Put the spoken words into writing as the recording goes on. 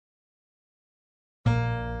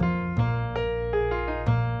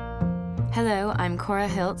Hello, I'm Cora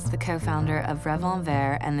Hiltz, the co-founder of Rev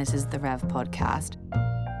Envers, and this is the Rev Podcast.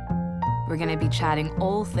 We're going to be chatting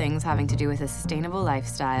all things having to do with a sustainable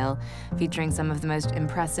lifestyle, featuring some of the most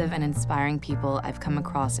impressive and inspiring people I've come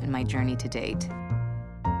across in my journey to date.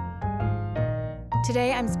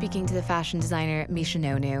 Today, I'm speaking to the fashion designer Misha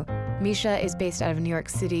Nonu. Misha is based out of New York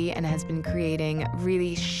City and has been creating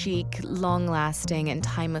really chic, long-lasting, and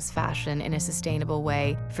timeless fashion in a sustainable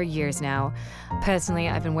way for years now. Personally,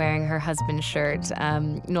 I've been wearing her husband's shirt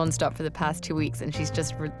non-stop for the past 2 weeks, and she's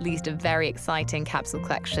just released a very exciting capsule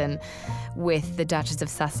collection with the Duchess of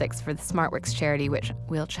Sussex for the SmartWorks charity, which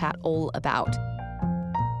we'll chat all about.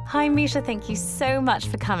 Hi, Misha. Thank you so much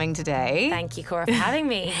for coming today. Thank you, Cora, for having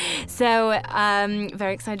me. So,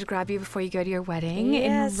 very excited to grab you before you go to your wedding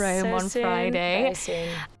in Rome on Friday. Very soon.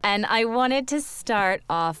 And I wanted to start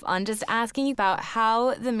off on just asking you about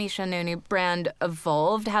how the Misha Nonu brand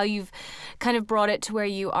evolved, how you've kind of brought it to where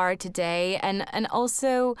you are today, and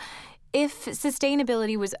also if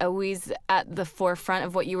sustainability was always at the forefront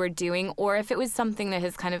of what you were doing, or if it was something that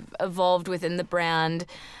has kind of evolved within the brand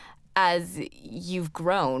as you've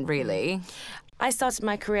grown, really. I started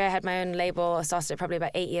my career, I had my own label. I started it probably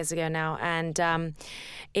about 8 years ago now. And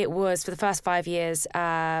it was, for the first 5 years,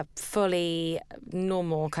 fully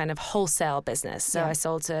normal kind of wholesale business. So I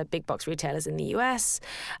sold to big box retailers in the US,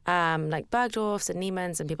 like Bergdorf's and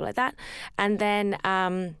Neiman's and people like that. And then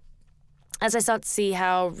as I started to see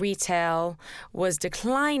how retail was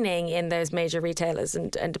declining in those major retailers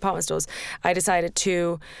and department stores, I decided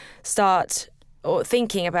to start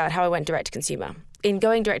thinking about how I went direct to consumer. In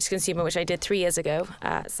going direct to consumer, which I did 3 years ago,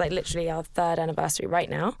 it's like literally our 3rd anniversary right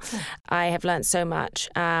now, I have learned so much,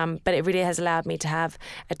 but it really has allowed me to have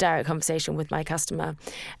a direct conversation with my customer.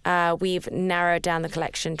 We've narrowed down the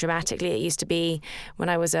collection dramatically. It used to be, when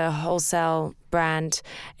I was a wholesale brand,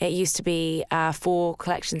 it used to be 4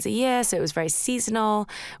 collections a year, so it was very seasonal.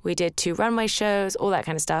 We did 2 runway shows, all that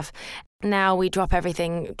kind of stuff. Now we drop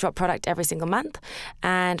product every single month,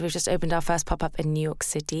 and we've just opened our first pop-up in New York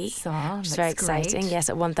City, which is very exciting. Great. Yes,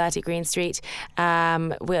 at 130 Green Street.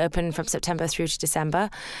 We're open from September through to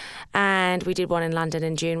December, and we did one in London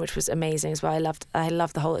in June, which was amazing as well. I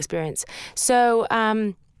loved the whole experience. So,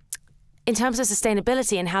 in terms of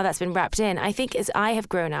sustainability and how that's been wrapped in, I think as I have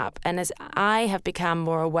grown up and as I have become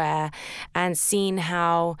more aware and seen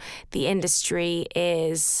how the industry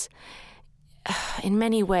is, in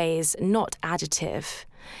many ways, not additive.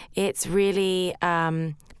 It's really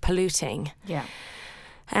polluting. Yeah.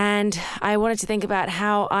 And I wanted to think about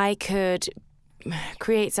how I could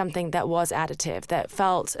create something that was additive, that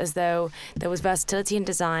felt as though there was versatility in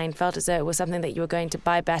design, felt as though it was something that you were going to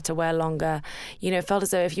buy better, wear longer, felt as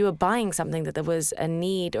though if you were buying something that there was a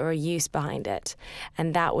need or a use behind it.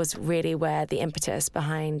 And that was really where the impetus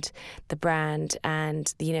behind the brand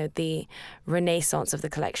and, the renaissance of the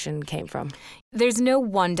collection came from. There's no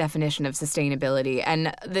one definition of sustainability,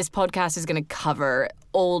 and this podcast is going to cover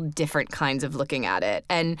all different kinds of looking at it.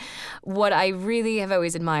 And what I really have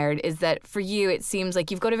always admired is that for you, it seems like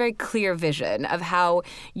you've got a very clear vision of how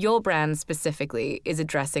your brand specifically is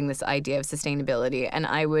addressing this idea of sustainability. And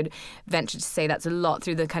I would venture to say that's a lot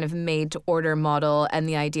through the kind of made-to-order model and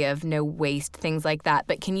the idea of no waste, things like that.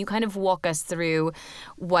 But can you kind of walk us through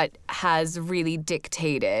what has really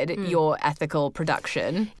dictated your ethical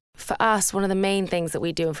production? For us, one of the main things that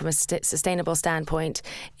we do from a sustainable standpoint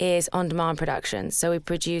is on-demand production. So we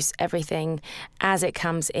produce everything as it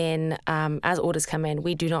comes in, as orders come in.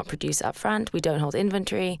 We do not produce upfront. We don't hold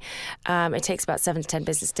inventory. It takes about 7 to 10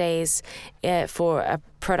 business days for a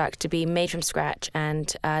product to be made from scratch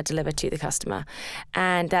and delivered to the customer.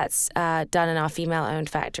 And that's done in our female-owned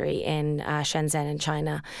factory in Shenzhen in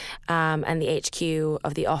China. And the HQ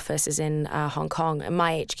of the office is in Hong Kong. And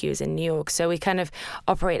my HQ is in New York. So we kind of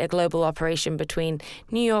operate a global operation between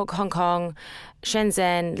New York, Hong Kong,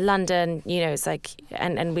 Shenzhen, London, it's like,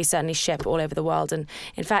 and we certainly ship all over the world. And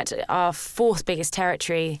in fact, our 4th biggest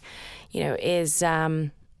territory, is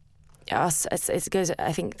it goes,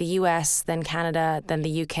 I think, the US, then Canada, then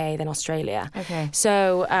the UK, then Australia. Okay.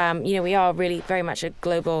 So, we are really very much a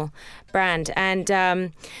global brand. And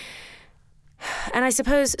I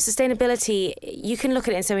suppose sustainability, you can look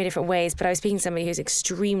at it in so many different ways, but I was speaking to somebody who's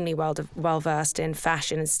extremely well-versed in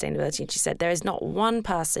fashion and sustainability, and she said there is not one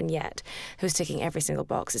person yet who's ticking every single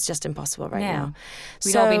box. It's just impossible right now.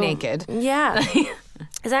 We'd all be naked. Yeah.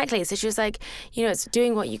 Exactly. So she was like, it's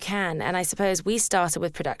doing what you can. And I suppose we started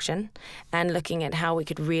with production and looking at how we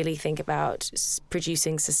could really think about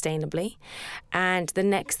producing sustainably. And the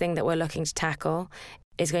next thing that we're looking to tackle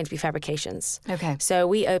is going to be fabrications. Okay. So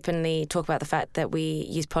we openly talk about the fact that we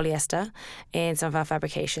use polyester in some of our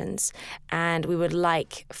fabrications, and we would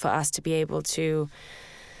like for us to be able to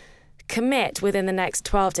commit within the next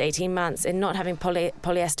 12 to 18 months in not having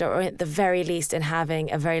polyester, or at the very least in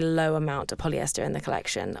having a very low amount of polyester in the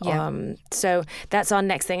collection. Yeah. So that's our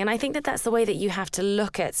next thing. And I think that that's the way that you have to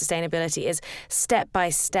look at sustainability, is step by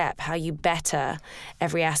step how you better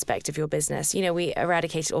every aspect of your business. You know, we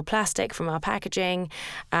eradicated all plastic from our packaging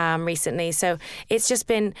recently. So it's just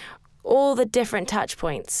been all the different touch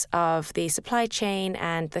points of the supply chain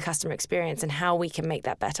and the customer experience and how we can make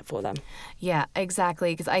that better for them. Yeah,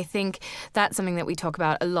 exactly. Because I think that's something that we talk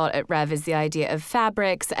about a lot at Rev, is the idea of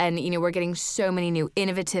fabrics. And, you know, we're getting so many new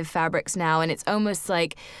innovative fabrics now, and it's almost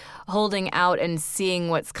like holding out and seeing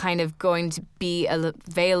what's kind of going to be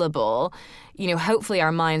available. You know, hopefully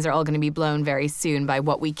our minds are all going to be blown very soon by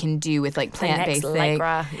what we can do with like plant-based things.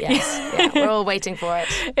 Lycra, yes. Yeah, we're all waiting for it.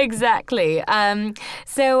 Exactly.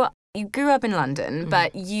 So you grew up in London,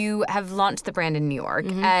 but you have launched the brand in New York,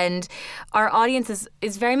 and our audience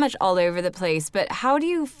is very much all over the place. But how do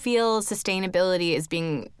you feel sustainability is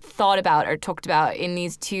being thought about or talked about in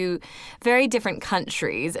these two very different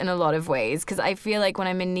countries in a lot of ways? Because I feel like when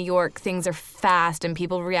I'm in New York, things are fast and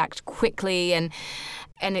people react quickly, and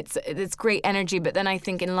it's great energy. But then I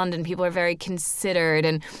think in London, people are very considered,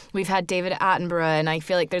 and we've had David Attenborough, and I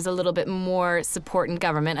feel like there's a little bit more support in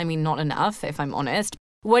government. I mean, not enough, if I'm honest.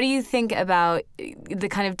 What do you think about the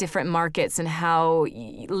kind of different markets and how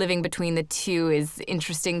living between the two is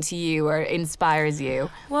interesting to you or inspires you?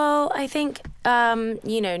 Well, I think,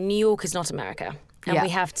 you know, New York is not America. And Yeah. we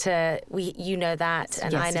have to, you know that,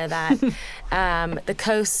 and Yes. I know that. The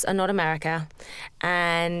coasts are not America.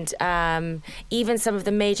 And even some of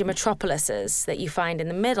the major metropolises that you find in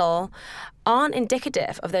the middle aren't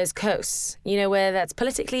indicative of those coasts, you know, whether that's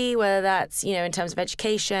politically, whether that's, you know, in terms of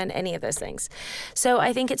education, any of those things. So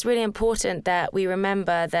I think it's really important that we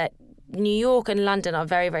remember that New York and London are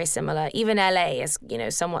very, very similar. Even LA is, you know,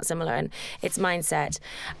 somewhat similar in its mindset.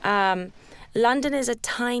 London is a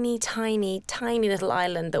tiny, tiny, tiny little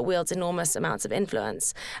island that wields enormous amounts of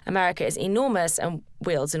influence. America is enormous and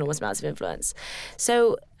wields enormous amounts of influence.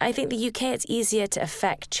 So I think the UK, it's easier to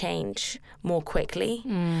affect change more quickly.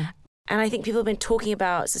 And I think people have been talking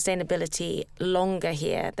about sustainability longer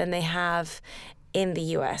here than they have in the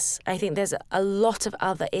US. I think there's a lot of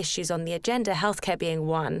other issues on the agenda, healthcare being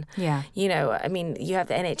one. Yeah. You know, I mean, you have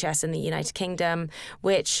the NHS in the United Kingdom,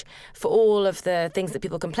 which for all of the things that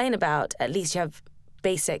people complain about, at least you have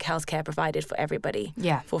basic healthcare provided for everybody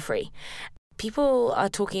for free. People are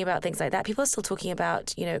talking about things like that. People are still talking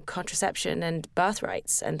about, you know, contraception and birth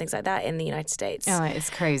rights and things like that in the United States. Oh,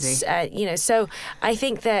 it's crazy. You know, so I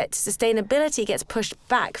think that sustainability gets pushed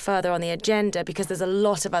back further on the agenda because there's a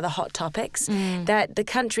lot of other hot topics that the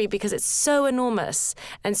country, because it's so enormous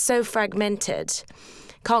and so fragmented,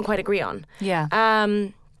 can't quite agree on. Yeah.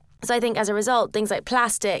 So I think as a result, things like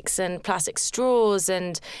plastics and plastic straws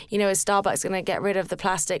and, you know, is Starbucks going to get rid of the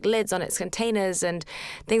plastic lids on its containers and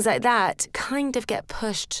things like that kind of get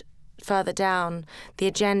pushed further down the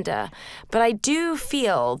agenda. But I do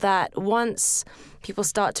feel that once people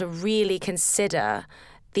start to really consider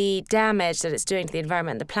the damage that it's doing to the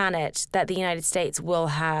environment and the planet, that the United States will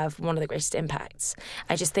have one of the greatest impacts.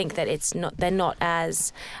 I just think that they're not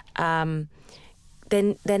as,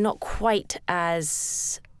 they're not quite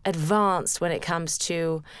as advanced when it comes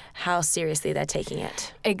to how seriously they're taking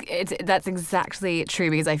it. That's exactly true,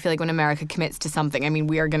 because I feel like when America commits to something, I mean,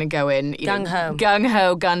 we are going to go in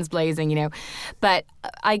gung-ho, guns blazing, you know. But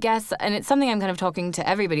I guess, and it's something I'm kind of talking to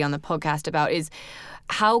everybody on the podcast about, is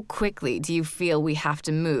how quickly do you feel we have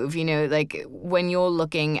to move? You know, like when you're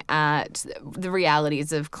looking at the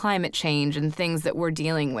realities of climate change and things that we're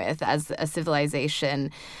dealing with as a civilization,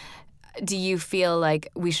 do you feel like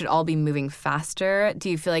we should all be moving faster? Do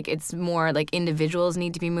you feel like it's more like individuals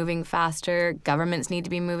need to be moving faster, governments need to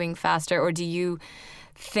be moving faster, or do you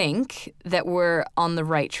think that we're on the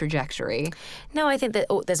right trajectory? No, I think that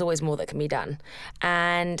there's always more that can be done.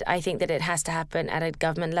 And I think that it has to happen at a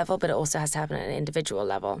government level, but it also has to happen at an individual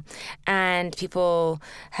level. And people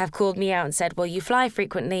have called me out and said, well, you fly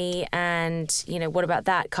frequently and, you know, what about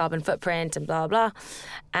that carbon footprint and blah, blah.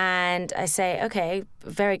 And I say, okay,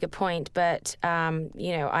 very good point. But,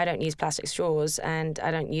 you know, I don't use plastic straws and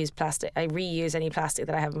I don't use plastic. I reuse any plastic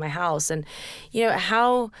that I have in my house. And, you know,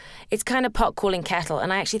 how it's kind of pot calling kettle.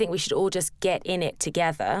 And I actually think we should all just get in it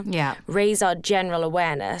together, raise our general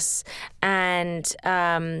awareness, and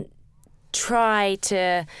try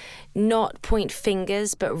to not point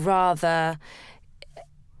fingers, but rather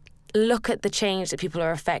look at the change that people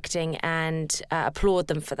are affecting and applaud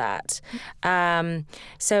them for that.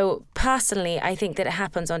 So personally, I think that it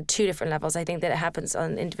happens on two different levels. I think that it happens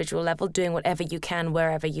on an individual level, doing whatever you can,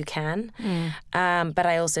 wherever you can. But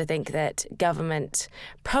I also think that government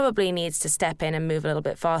probably needs to step in and move a little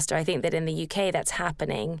bit faster. I think that in the UK that's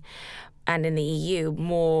happening, and in the EU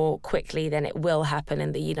more quickly than it will happen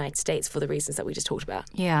in the United States for the reasons that we just talked about.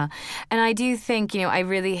 Yeah. And I do think, I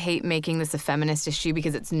really hate making this a feminist issue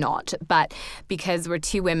because it's not. But because we're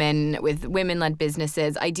two women with women-led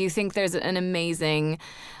businesses, I do think there's an amazing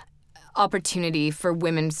opportunity for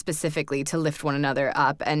women specifically to lift one another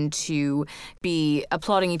up and to be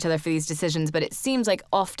applauding each other for these decisions. But it seems like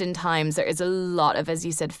oftentimes there is a lot of, as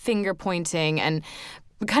you said, finger pointing and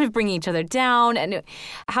kind of bringing each other down. And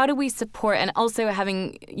how do we support, and also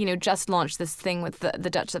having, just launched this thing with the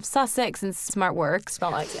Duchess of Sussex and Smart Works.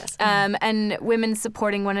 Smart Works, yes. And women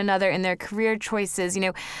supporting one another in their career choices.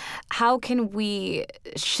 How can we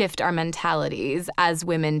shift our mentalities as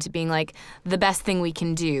women to being like the best thing we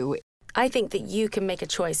can do? I think that you can make a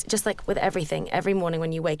choice, just like with everything. Every morning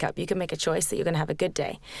when you wake up, you can make a choice that you're going to have a good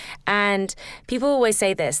day. And people always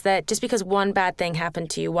say this, that just because one bad thing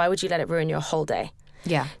happened to you, why would you let it ruin your whole day?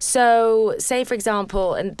 Yeah. So say, for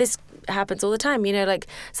example, and this happens all the time, like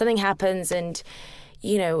something happens and,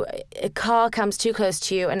 a car comes too close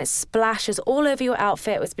to you and it splashes all over your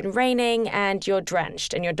outfit. It's been raining and you're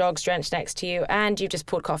drenched and your dog's drenched next to you and you've just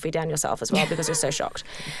poured coffee down yourself as well because you're so shocked.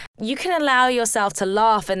 You can allow yourself to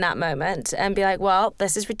laugh in that moment and be like, well,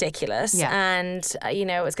 this is ridiculous. Yeah. And,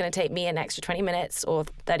 it's going to take me an extra 20 minutes or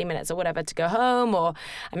 30 minutes or whatever to go home, or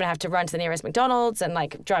I'm going to have to run to the nearest McDonald's and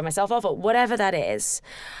drive myself off, or whatever that is.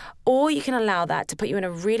 Or you can allow that to put you in a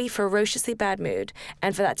really ferociously bad mood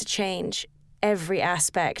and for that to change every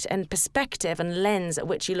aspect and perspective and lens at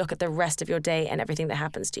which you look at the rest of your day and everything that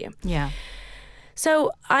happens to you. Yeah.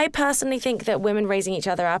 So I personally think that women raising each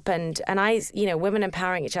other up and women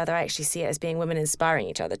empowering each other, I actually see it as being women inspiring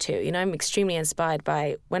each other too. I'm extremely inspired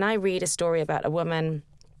by when I read a story about a woman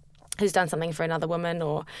who's done something for another woman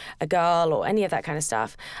or a girl or any of that kind of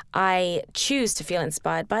stuff. I choose to feel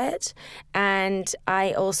inspired by it. And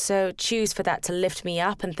I also choose for that to lift me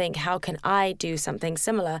up and think, how can I do something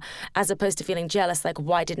similar, as opposed to feeling jealous, like,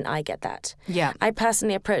 why didn't I get that? Yeah. I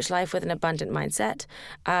personally approach life with an abundant mindset.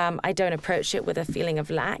 I don't approach it with a feeling of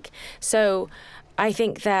lack. So I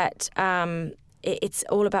think that it's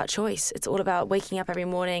all about choice. It's all about waking up every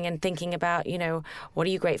morning and thinking about, what are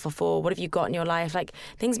you grateful for? What have you got in your life? Like,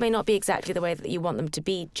 things may not be exactly the way that you want them to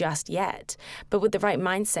be just yet, but with the right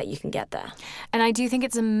mindset, you can get there. And I do think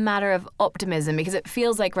it's a matter of optimism, because it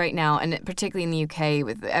feels like right now, and particularly in the UK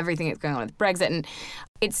with everything that's going on with Brexit, and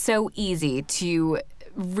it's so easy to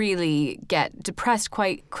really get depressed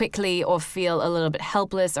quite quickly or feel a little bit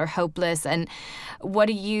helpless or hopeless. And what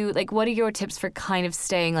are your tips for kind of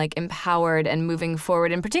staying empowered and moving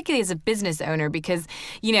forward, and particularly as a business owner? Because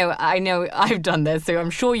I know I've done this, so I'm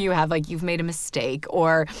sure you have, you've made a mistake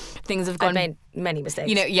or things have gone. I've made many mistakes.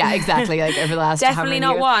 Yeah, exactly. Over the last definitely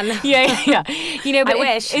not years. One. Yeah. But I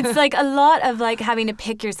wish. It's a lot of having to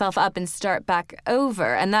pick yourself up and start back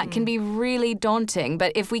over, and that can be really daunting.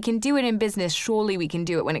 But if we can do it in business, surely we can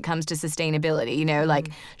do it when it comes to sustainability.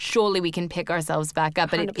 Surely we can pick ourselves back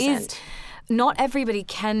up. But 100%. It is. Not everybody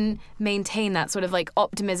can maintain that sort of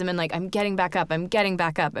optimism and I'm getting back up, I'm getting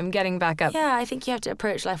back up, I'm getting back up. Yeah, I think you have to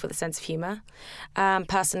approach life with a sense of humor.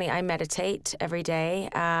 Personally, I meditate every day.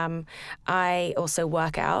 I also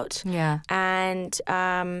work out. Yeah. And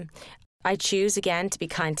I choose, again, to be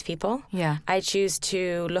kind to people. Yeah. I choose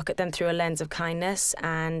to look at them through a lens of kindness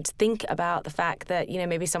and think about the fact that,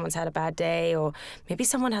 maybe someone's had a bad day, or maybe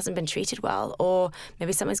someone hasn't been treated well, or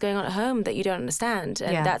maybe something's going on at home that you don't understand,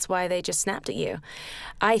 and that's why they just snapped at you.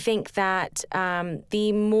 I think that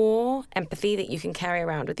the more empathy that you can carry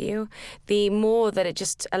around with you, the more that it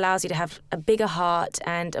just allows you to have a bigger heart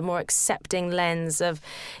and a more accepting lens of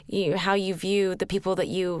how you view the people that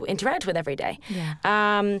you interact with every day.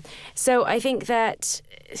 Yeah. So I think that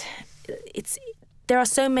there are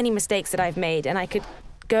so many mistakes that I've made, and I could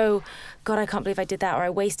go, God, I can't believe I did that, or I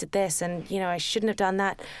wasted this, and I shouldn't have done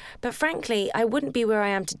that. But frankly, I wouldn't be where I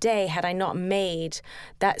am today had I not made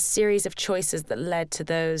that series of choices that led to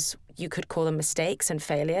those, you could call them mistakes and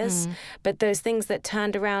failures, but those things that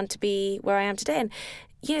turned around to be where I am today. And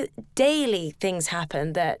daily things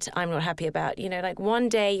happen that I'm not happy about. One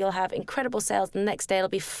day you'll have incredible sales, the next day it'll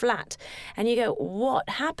be flat. And you go, what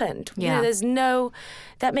happened? Yeah.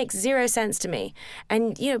 That makes zero sense to me.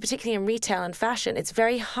 And, particularly in retail and fashion, it's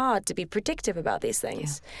very hard to be predictive about these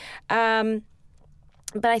things. Yeah.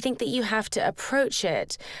 But I think that you have to approach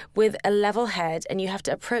it with a level head, and you have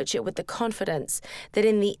to approach it with the confidence that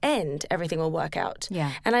in the end, everything will work out.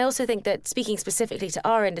 Yeah. And I also think that, speaking specifically to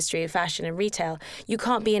our industry of fashion and retail, you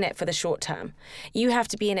can't be in it for the short term. You have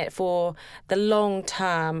to be in it for the long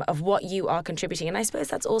term of what you are contributing. And I suppose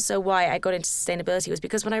that's also why I got into sustainability, was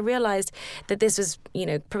because when I realized that this was,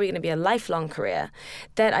 probably going to be a lifelong career,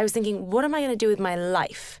 that I was thinking, what am I going to do with my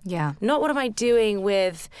life? Yeah. Not what am I doing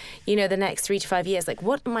with, the next 3 to 5 years? Like,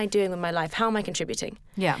 what am I doing with my life? How am I contributing?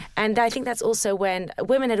 Yeah. And I think that's also when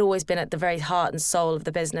women had always been at the very heart and soul of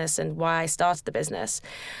the business and why I started the business.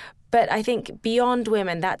 But I think beyond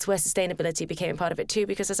women, that's where sustainability became a part of it too,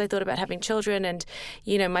 because as I thought about having children and,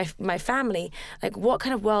 my family, like, what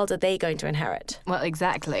kind of world are they going to inherit? Well,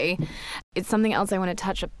 exactly. It's something else I want to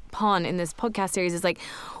touch upon in this podcast series is like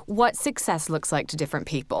what success looks like to different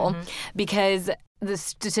people, because the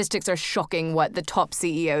statistics are shocking what the top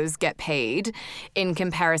CEOs get paid in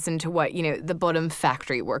comparison to what, the bottom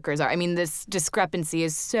factory workers are. I mean, this discrepancy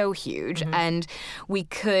is so huge, and we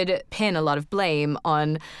could pin a lot of blame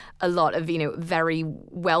on a lot of, very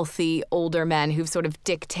wealthy older men who've sort of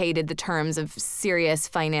dictated the terms of serious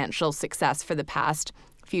financial success for the past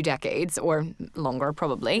few decades or longer,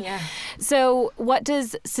 probably. Yeah. So what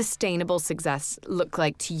does sustainable success look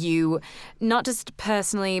like to you, not just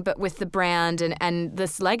personally, but with the brand and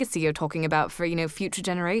this legacy you're talking about for, future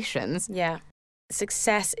generations? Yeah.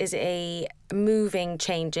 Success is a moving,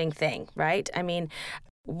 changing thing, right? I mean,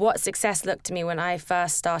 what success looked to me when I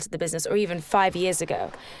first started the business, or even 5 years ago,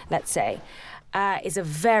 let's say, is a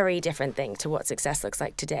very different thing to what success looks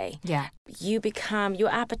like today. Yeah. You become, your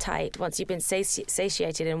appetite, once you've been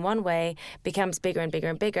satiated in one way, becomes bigger and bigger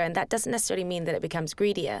and bigger. And that doesn't necessarily mean that it becomes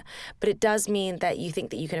greedier, but it does mean that you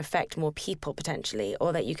think that you can affect more people potentially,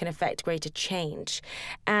 or that you can affect greater change.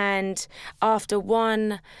 And after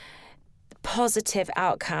one positive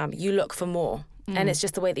outcome, you look for more. And it's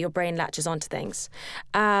just the way that your brain latches onto things.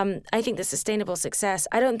 I think that sustainable success,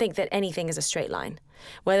 I don't think that anything is a straight line.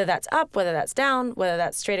 Whether that's up, whether that's down, whether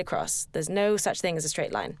that's straight across. There's no such thing as a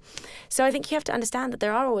straight line. So I think you have to understand that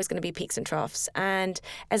there are always going to be peaks and troughs. And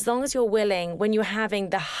as long as you're willing, when you're having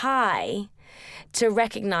the high, to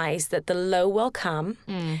recognize that the low will come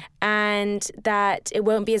and that it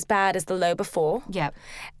won't be as bad as the low before. Yeah.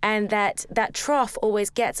 And that trough always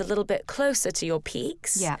gets a little bit closer to your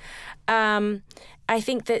peaks. Yeah. I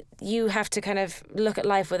think that you have to kind of look at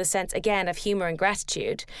life with a sense, again, of humor and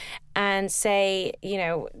gratitude and say,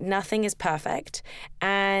 nothing is perfect.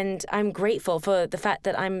 And I'm grateful for the fact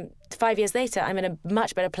that 5 years later, I'm in a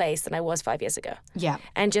much better place than I was 5 years ago. Yeah.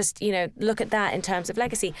 And just, look at that in terms of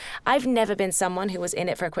legacy. I've never been someone who was in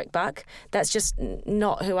it for a quick buck. That's just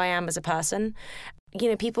not who I am as a person.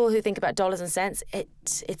 People who think about dollars and cents,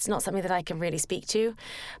 it's not something that I can really speak to.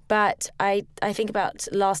 But I think about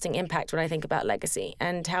lasting impact when I think about legacy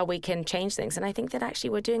and how we can change things. And I think that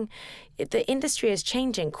actually the industry is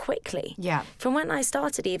changing quickly. Yeah. From when I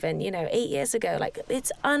started even, 8 years ago, like,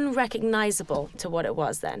 it's unrecognizable to what it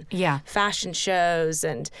was then. Yeah. Fashion shows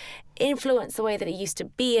and influence the way that it used to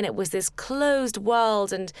be. And it was this closed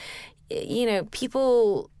world, and,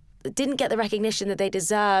 people didn't get the recognition that they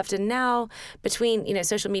deserved. And now between,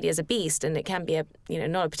 social media is a beast, and it can be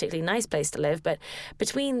not a particularly nice place to live, but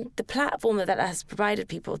between the platform that has provided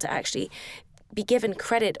people to actually be given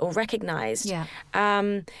credit or recognized,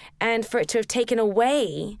 and for it to have taken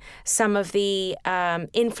away some of the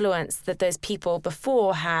influence that those people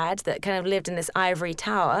before had that kind of lived in this ivory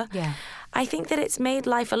tower, I think that it's made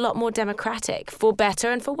life a lot more democratic, for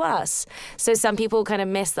better and for worse. So some people kind of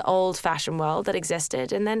miss the old-fashioned world that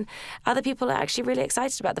existed, and then other people are actually really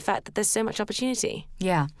excited about the fact that there's so much opportunity.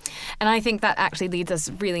 Yeah. And I think that actually leads us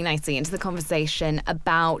really nicely into the conversation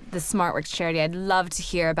about the SmartWorks charity. I'd love to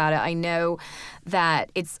hear about it. I know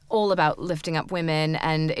that it's all about lifting up women,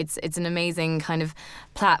 and it's an amazing kind of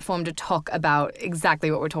platform to talk about exactly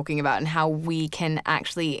what we're talking about and how we can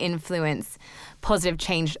actually influence positive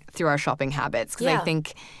change through our shopping habits. Because I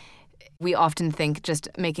think we often think just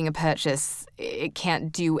making a purchase, it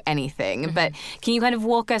can't do anything. But can you kind of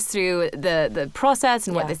walk us through the process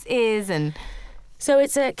and what this is? And So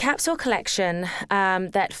it's a capsule collection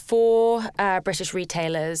that 4 British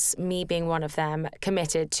retailers, me being one of them,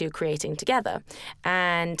 committed to creating together.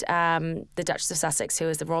 And the Duchess of Sussex, who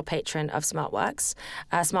is the royal patron of SmartWorks,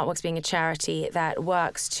 SmartWorks being a charity that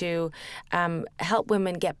works to help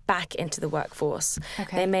women get back into the workforce.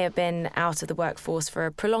 Okay. They may have been out of the workforce for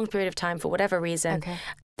a prolonged period of time for whatever reason. Okay.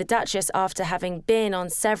 the Duchess, after having been on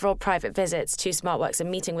several private visits to SmartWorks and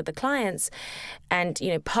meeting with the clients, and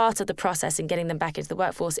part of the process in getting them back into the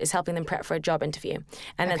workforce is helping them prep for a job interview,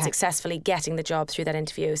 and then successfully getting the job through that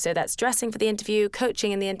interview. So that's dressing for the interview,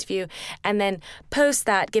 coaching in the interview, and then post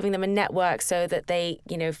that giving them a network so that they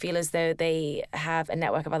feel as though they have a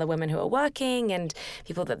network of other women who are working and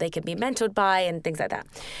people that they can be mentored by and things like that.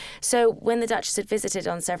 So when the Duchess had visited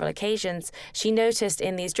on several occasions, she noticed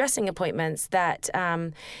in these dressing appointments that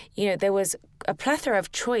there was a plethora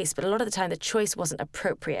of choice, but a lot of the time the choice wasn't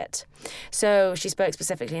appropriate. So she spoke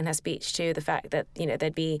specifically in her speech to the fact that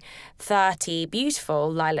there'd be 30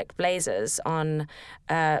 beautiful lilac blazers on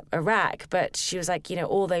a rack, but she was like,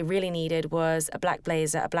 all they really needed was a black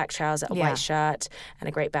blazer, a black trouser, a white shirt, and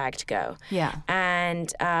a great bag to go. Yeah.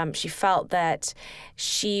 And she felt that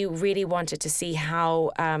she really wanted to see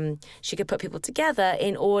how she could put people together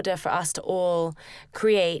in order for us to all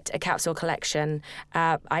create a capsule collection.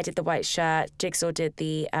 I did the white shirt, Jigsaw did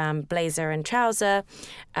the blazer and trouser,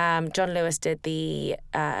 John Lewis did the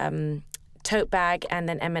tote bag, and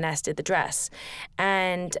then M&S did the dress.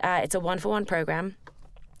 And it's a one-for-one program.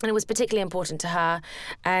 And it was particularly important to her.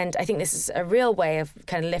 And I think this is a real way of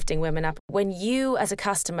kind of lifting women up. When you, as a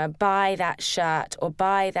customer, buy that shirt or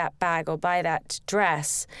buy that bag or buy that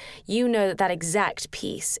dress, you know that that exact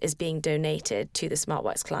piece is being donated to the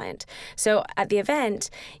SmartWorks client. So at the event,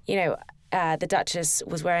 the Duchess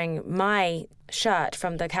was wearing my shirt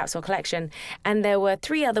from the capsule collection, and there were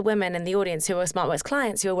 3 other women in the audience who were SmartWorks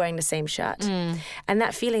clients who were wearing the same shirt. And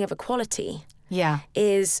that feeling of equality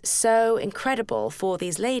is so incredible for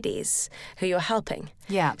these ladies who you're helping.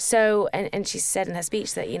 Yeah. So, and she said in her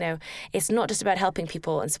speech that, it's not just about helping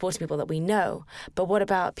people and supporting people that we know, but what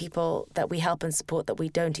about people that we help and support that we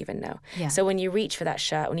don't even know? Yeah. So when you reach for that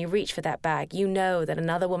shirt, when you reach for that bag, you know that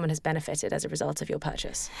another woman has benefited as a result of your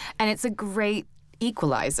purchase. And it's a great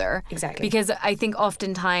equalizer. Exactly. Because I think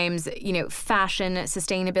oftentimes, fashion,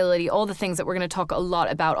 sustainability, all the things that we're going to talk a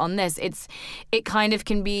lot about on this, it kind of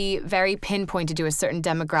can be very pinpointed to a certain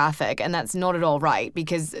demographic, and that's not at all right,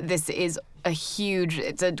 because this is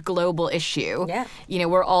it's a global issue. Yeah.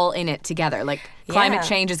 We're all in it together. Like climate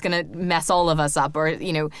change is going to mess all of us up, or,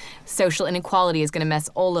 social inequality is going to mess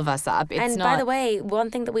all of us up. By the way, one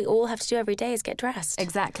thing that we all have to do every day is get dressed.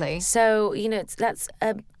 Exactly. So, that's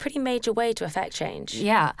a pretty major way to affect change.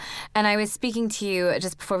 Yeah. And I was speaking to you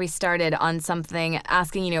just before we started on something,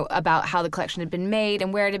 asking, about how the collection had been made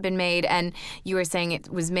and where it had been made. And you were saying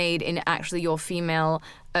it was made in actually your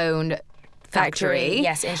female-owned factory.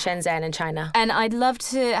 Yes, in Shenzhen in China. And I'd love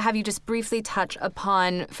to have you just briefly touch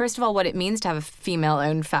upon, first of all, what it means to have a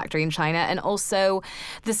female-owned factory in China, and also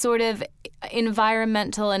the sort of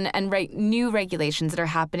environmental and new regulations that are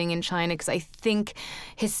happening in China, because I think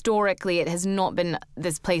historically it has not been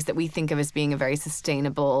this place that we think of as being a very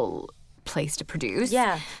sustainable place to produce.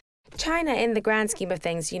 Yeah. China, in the grand scheme of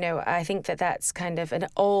things, I think that that's kind of an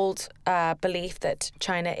old belief that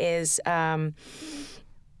China is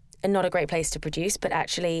not a great place to produce, but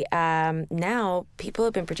actually now people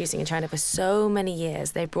have been producing in China for so many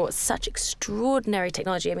years. They've brought such extraordinary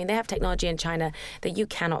technology. I mean, they have technology in China that you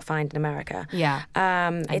cannot find in America. Yeah.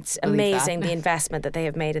 It's amazing the investment that they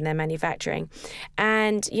have made in their manufacturing.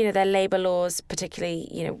 And, their labor laws,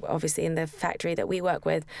 particularly, obviously in the factory that we work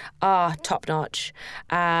with, are top notch.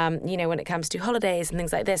 When it comes to holidays and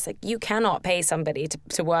things like this, like you cannot pay somebody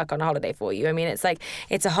to work on a holiday for you. I mean, it's like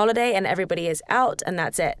it's a holiday and everybody is out and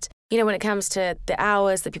that's it. When it comes to the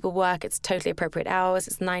hours that people work, it's totally appropriate hours.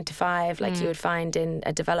 It's 9 to 5, like you would find in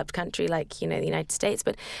a developed country like, the United States.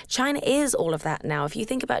 But China is all of that now. If you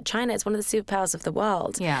think about China, it's one of the superpowers of the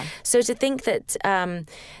world. Yeah. So to think that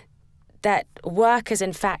that workers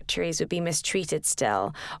in factories would be mistreated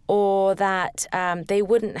still, or that they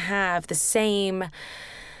wouldn't have the same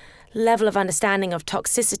level of understanding of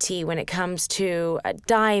toxicity when it comes to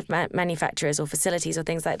dye manufacturers or facilities or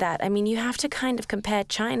things like that. I mean, you have to kind of compare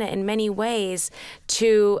China in many ways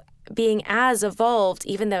to being as evolved,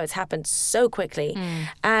 even though it's happened so quickly,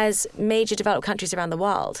 as major developed countries around the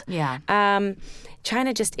world. Yeah.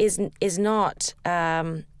 China just is not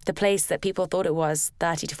the place that people thought it was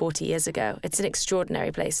 30 to 40 years ago. It's an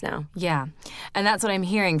extraordinary place now. Yeah. And that's what I'm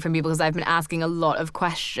hearing from people, because I've been asking a lot of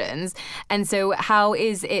questions. And so how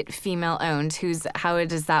is it female-owned? How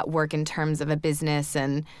does that work in terms of a business?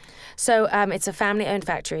 And So it's a family-owned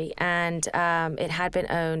factory, and it had been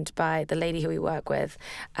owned by the lady who we work with,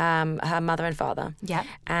 her mother and father. Yeah.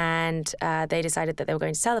 And they decided that they were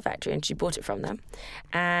going to sell the factory, and she bought it from them.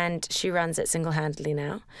 And she runs it single-handedly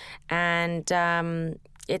now. And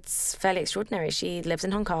it's fairly extraordinary. She lives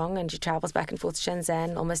in Hong Kong and she travels back and forth to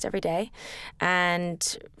Shenzhen almost every day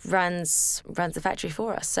and runs the factory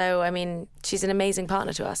for us. So, I mean, she's an amazing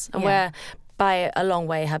partner to us. And we're, by a long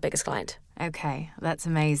way, her biggest client. Okay, that's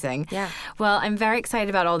amazing. Yeah. Well, I'm very excited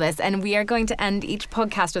about all this, and we are going to end each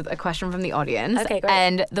podcast with a question from the audience. Okay, great.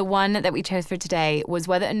 And the one that we chose for today was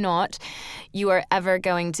whether or not you are ever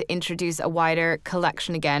going to introduce a wider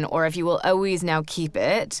collection again, or if you will always now keep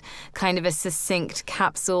it kind of a succinct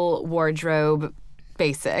capsule wardrobe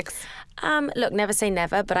basics. Look, never say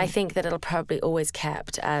never, but I think that it'll probably always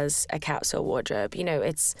kept as a capsule wardrobe. You know,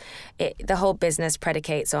 the whole business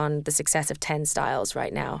predicates on the success of 10 styles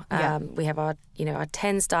right now. We have our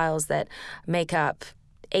 10 styles that make up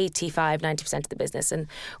 85-90% of the business, and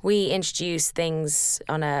we introduce things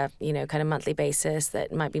on a kind of monthly basis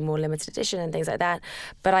that might be more limited edition and things like that.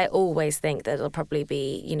 But I always think that it'll probably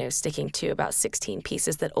be sticking to about 16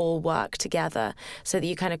 pieces that all work together, so that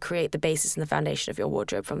you kind of create the basis and the foundation of your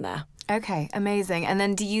wardrobe from there. Okay, amazing. And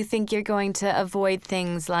then do you think you're going to avoid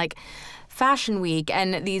things like Fashion Week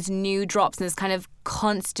and these new drops and this kind of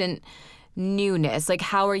constant newness? Like,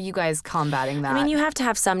 how are you guys combating that? I mean, you have to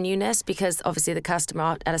have some newness, because obviously the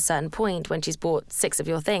customer at a certain point, when she's bought 6 of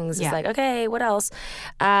your things, is like, okay, what else?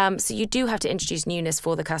 So you do have to introduce newness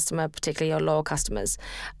for the customer, particularly your loyal customers.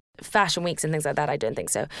 Fashion weeks and things like that, I don't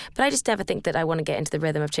think so. But I just never think that I want to get into the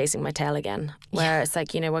rhythm of chasing my tail again, where it's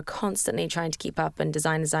like, we're constantly trying to keep up and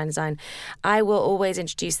design. I will always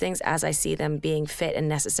introduce things as I see them being fit and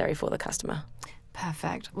necessary for the customer.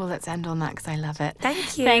 Perfect. Well, let's end on that because I love it.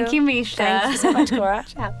 Thank you. Thank you, Misha. Thank you so much, Cora.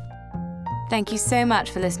 Ciao. Thank you so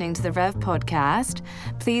much for listening to the Rev podcast.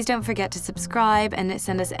 Please don't forget to subscribe and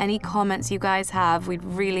send us any comments you guys have. We'd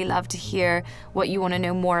really love to hear what you want to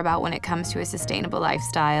know more about when it comes to a sustainable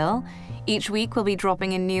lifestyle. Each week we'll be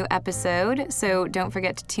dropping a new episode, so don't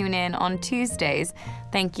forget to tune in on Tuesdays.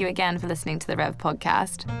 Thank you again for listening to the Rev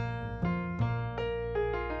podcast.